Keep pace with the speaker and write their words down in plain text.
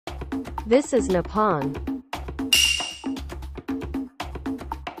This is Nippon.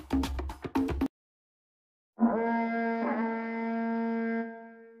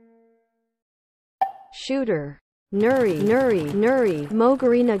 Shooter. Nuri,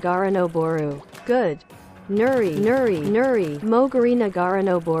 Moguri nagara no boru. Good. Nuri, Moguri nagara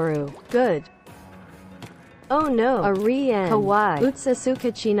no boru. Good. Oh no. Arien. Kawaii.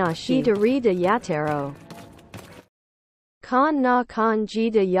 Utsasukachinashi. Hidari de yatero. Kan na kanji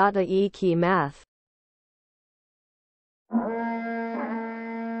de yata iki math.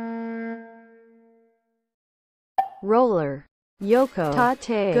 Roller. Yoko.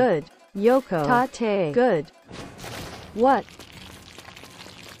 Tate. Good. Yoko. Tate. Good. What?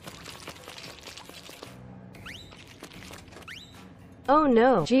 Oh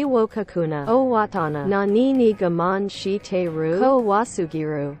no. Jiwokakuna. Owatana. Nanini gaman shiteru. Ko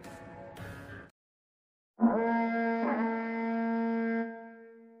wasugiru.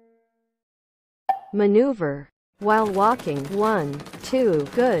 Maneuver. While walking. 1, 2.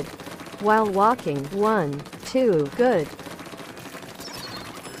 Good. While walking. 1, 2. Good.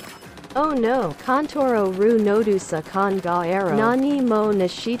 Oh no. Kontoro ru nodusa kan ga ero. Nani mo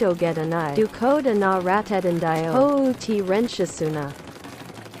nishito getanai. Dukoda na ratedandayo. Houti renshasuna.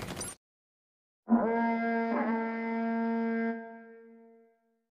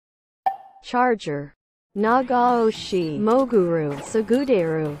 Charger. Nagaoshi. Moguru.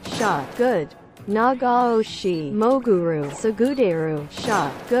 Saguderu. Shot. Good. Nagaoshi. Moguru. Saguderu.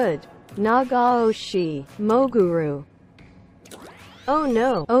 Shot. Good. Nagaoshi. Moguru. Oh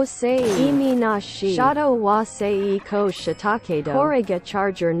no. Osei. Iminashi. Shato wa sei ko shitakedo. Korega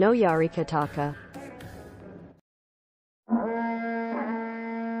charger no yarikataka.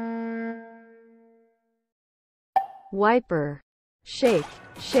 Wiper. Shake.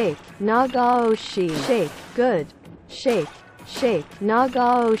 Nagaoshi. Shake. Good. Shake.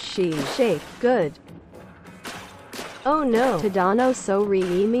 Nagaoshi. Shake. Good. Oh no. Tadano so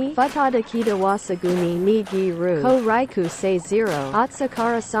riimi. Futada kita wasaguni ni giru. Ko raiku se 0.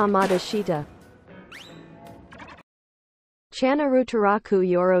 Atsakara samada shita. Chanarutaraku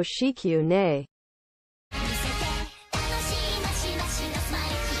yoro shikyu ne.